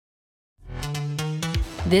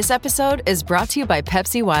This episode is brought to you by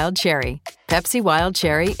Pepsi Wild Cherry. Pepsi Wild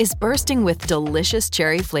Cherry is bursting with delicious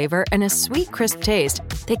cherry flavor and a sweet, crisp taste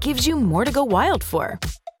that gives you more to go wild for.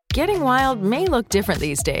 Getting wild may look different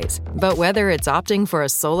these days, but whether it's opting for a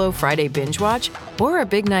solo Friday binge watch or a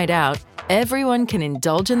big night out, everyone can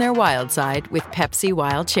indulge in their wild side with Pepsi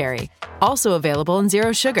Wild Cherry. Also available in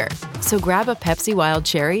Zero Sugar. So grab a Pepsi Wild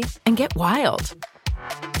Cherry and get wild.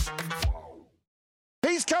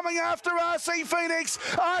 He's coming after RC Phoenix.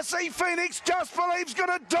 RC Phoenix, Just Believe's going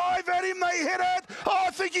to dive at him. They hit it. Oh,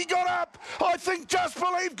 I think he got up. I think Just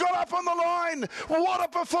Believe got up on the line. What a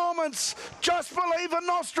performance. Just Believe a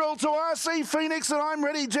nostril to RC Phoenix, and I'm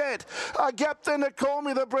ready, Jet. A gap then to Call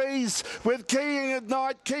Me the Breeze with Keying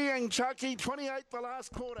Ignite, Keying Chucky, 28 the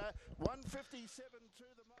last quarter, 157 to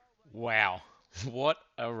the mile. Wow. What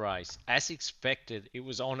a race. As expected, it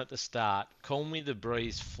was on at the start. Call Me the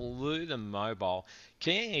Breeze flew the mobile.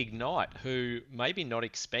 King Ignite, who maybe not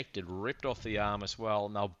expected, ripped off the arm as well.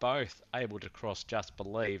 And they're both able to cross Just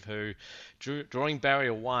Believe, who drawing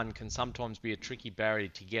barrier 1 can sometimes be a tricky barrier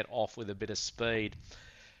to get off with a bit of speed.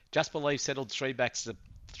 Just Believe settled three back the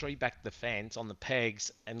fence on the pegs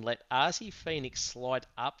and let RC Phoenix slide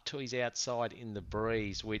up to his outside in the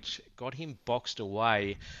breeze, which got him boxed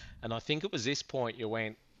away. And I think it was this point you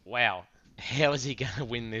went, wow, how is he going to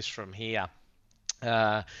win this from here?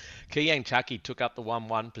 Keyang Chucky took up the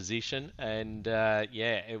 1-1 position, and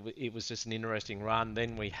it was just an interesting run.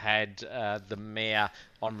 Then we had the mare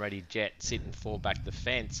on Ready Jet sitting 4 back the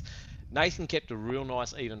fence. Nathan kept a real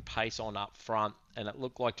nice even pace on up front, and it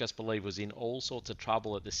looked like Just Believe was in all sorts of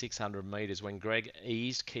trouble at the 600 metres when Greg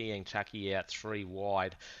eased Keyang Chucky out 3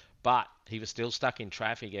 wide. But he was still stuck in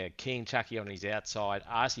traffic. King Chucky on his outside,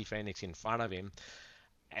 RC Phoenix in front of him.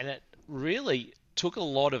 And it really took a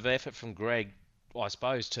lot of effort from Greg, I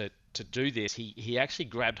suppose, to do this. He actually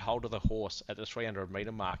grabbed hold of the horse at the 300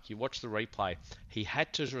 metre mark. You watch the replay. He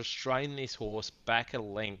had to restrain this horse back a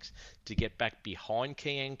length to get back behind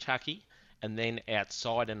King Chucky and then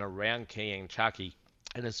outside and around King Chucky.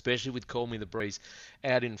 And especially with Call Me the Breeze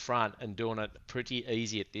out in front and doing it pretty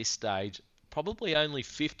easy at this stage. Probably only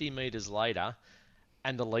 50 metres later,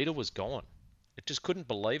 and the leader was gone. It just couldn't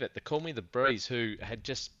believe it. The Call Me the Breeze, who had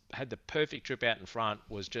just had the perfect trip out in front,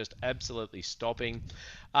 was just absolutely stopping.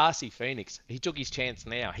 RC Phoenix, he took his chance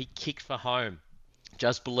now. He kicked for home.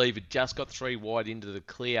 Just Believe it just got 3 wide into the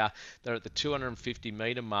clear. They're at the 250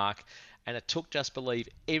 metre mark. And it took Just Believe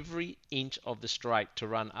every inch of the straight to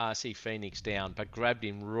run RC Phoenix down, but grabbed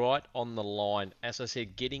him right on the line. As I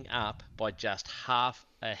said, getting up by just half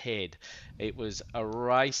a head. It was a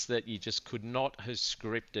race that you just could not have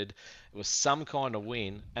scripted. It was some kind of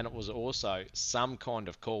win, and it was also some kind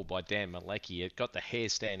of call by Dan Malecki. It got the hair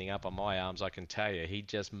standing up on my arms, I can tell you. He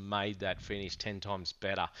just made that finish 10 times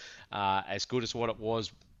better. As good as what it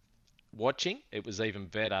was watching, it was even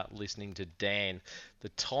better listening to Dan. The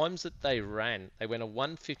times that they ran, they went a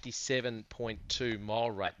 157.2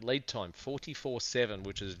 mile rate, lead time 44.7,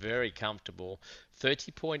 which is very comfortable,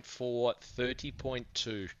 30.4,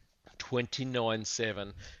 30.2,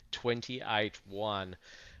 29.7, 28.1.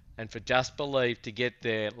 And for Just Believe to get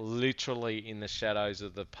there literally in the shadows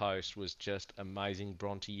of the post was just amazing.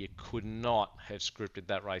 Bronte, you could not have scripted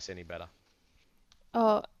that race any better.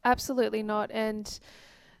 Oh, absolutely not. And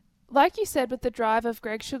like you said, with the drive of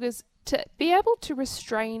Greg Sugars, to be able to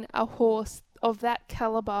restrain a horse of that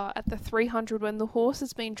caliber at the 300 when the horse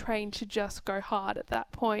has been trained to just go hard at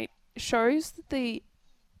that point shows the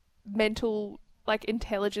mental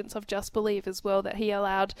intelligence of Just Believe as well, that he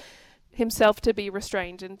allowed himself to be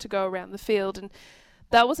restrained and to go around the field. And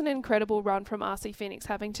that was an incredible run from RC Phoenix,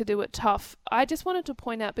 having to do it tough. I just wanted to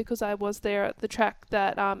point out, because I was there at the track,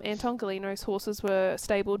 that Anton Galino's horses were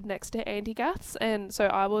stabled next to Andy Gath's, and so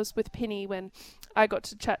I was with Penny when I got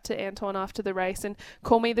to chat to Anton after the race. And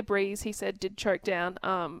Call Me the Breeze, he said, did choke down,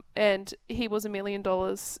 and he was $1 million.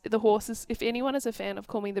 The horses, if anyone is a fan of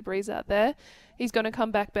Call Me the Breeze out there, he's going to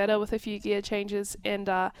come back better with a few gear changes, and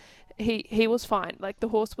he was fine. The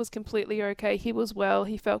horse was completely okay. He was well.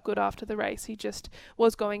 He felt good after the race. He just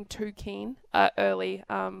was going too keen early.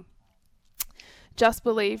 Just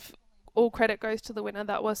Believe, all credit goes to the winner.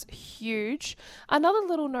 That was huge. Another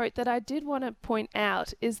little note that I did want to point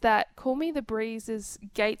out is that Call Me the Breeze's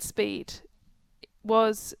gate speed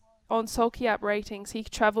was on Sulky Up ratings. He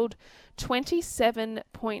travelled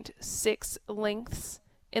 27.6 lengths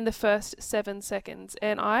in the first 7 seconds.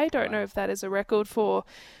 And I don't know if that is a record for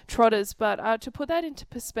trotters, but to put that into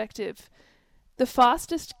perspective, the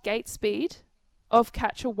fastest gate speed of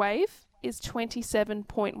Catch a Wave is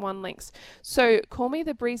 27.1 lengths. So Call Me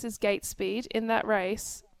the Breeze's gate speed in that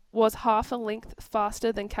race was half a length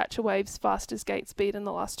faster than Catcher Wave's fastest gate speed in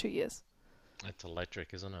the last 2 years. That's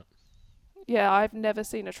electric, isn't it? Yeah, I've never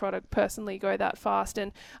seen a trotter personally go that fast,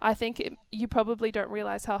 and I think you probably don't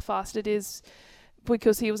realise how fast it is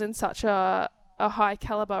because he was in such a high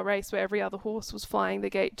caliber race where every other horse was flying the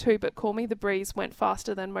gate too. But Call Me the Breeze went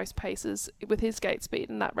faster than most paces with his gate speed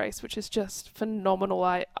in that race, which is just phenomenal.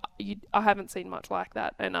 I haven't seen much like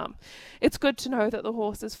that, and it's good to know that the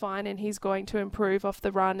horse is fine and he's going to improve off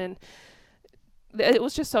the run. And it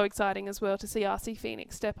was just so exciting as well to see RC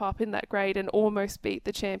Phoenix step up in that grade and almost beat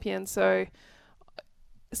the champion. So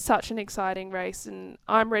such an exciting race, and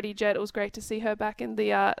I'm ready, Jet. It was great to see her back in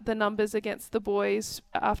the numbers against the boys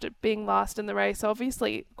after being last in the race.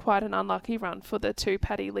 Obviously quite an unlucky run for the two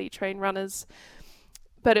Paddy Lee train runners,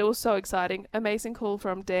 but it was so exciting. Amazing call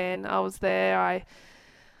from Dan. I was there. I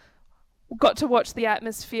got to watch the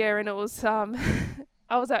atmosphere, and it was I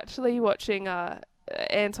was actually watching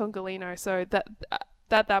Anton Galino, so that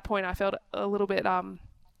at that point I felt a little bit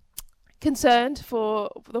concerned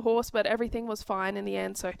for the horse, but everything was fine in the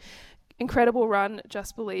end. So incredible run,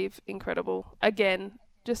 Just Believe, incredible. Again,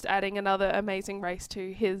 just adding another amazing race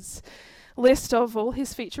to his list of all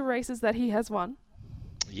his feature races that he has won.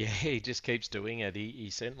 Yeah, he just keeps doing it.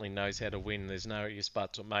 He certainly knows how to win. There's no ifs,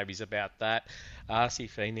 buts, or maybes about that. RC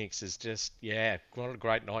Phoenix is just, what a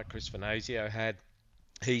great night Chris Finozio had.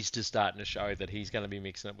 He's just starting to show that he's going to be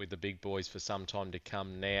mixing it with the big boys for some time to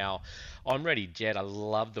come now. I'm ready, Jet. I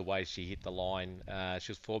love the way she hit the line.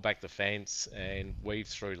 She was fall back the fence and weaved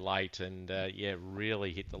through late and,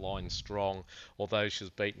 really hit the line strong. Although she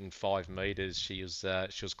was beaten 5 metres, she was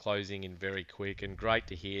closing in very quick, and great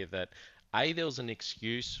to hear that there was an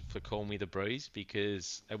excuse for Call Me the Breeze,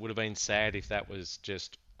 because it would have been sad if that was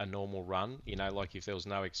just a normal run, like if there was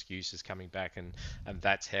no excuses coming back and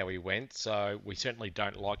that's how he went. So we certainly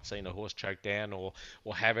don't like seeing a horse choke down or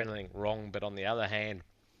have anything wrong, but on the other hand,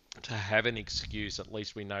 to have an excuse, at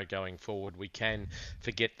least we know going forward we can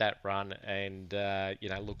forget that run and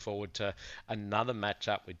look forward to another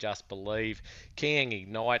matchup with Just Believe. King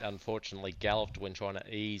Ignite unfortunately galloped when trying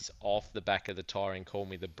to ease off the back of the tyre and Call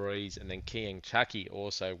Me the Breeze, and then King Chucky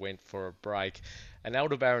also went for a break. And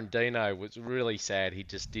Aldebarandino was really sad. He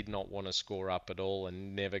just did not want to score up at all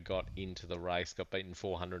and never got into the race. Got beaten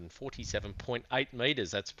 447.8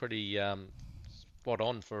 metres. That's pretty spot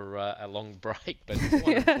on for a long break, but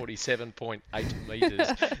 447.8 metres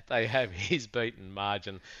they have his beaten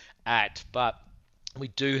margin at. But we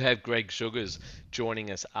do have Greg Sugars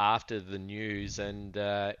joining us after the news, and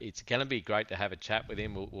it's going to be great to have a chat with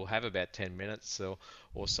him. We'll have about 10 minutes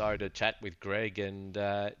or so to chat with Greg, and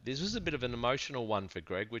this was a bit of an emotional one for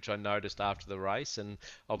Greg, which I noticed after the race, and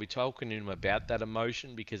I'll be talking to him about that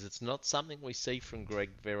emotion because it's not something we see from Greg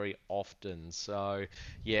very often. So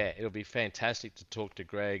it'll be fantastic to talk to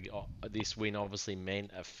Greg. This win obviously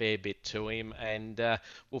meant a fair bit to him, and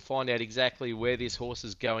we'll find out exactly where this horse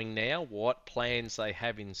is going now, what plans they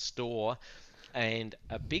have in store, and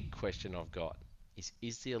a big question I've got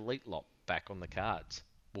is the Elite Lot back on the cards?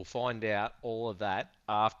 We'll find out all of that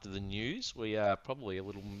after the news. We are probably a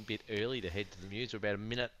little bit early to head to the news. We're about a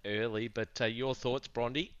minute early, but your thoughts,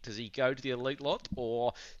 Brondy? Does he go to the Elite Lot,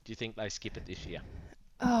 or do you think they skip it this year?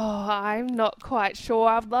 Oh, I'm not quite sure.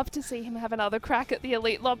 I'd love to see him have another crack at the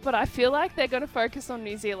Elite Lot, but I feel like they're going to focus on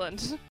New Zealand.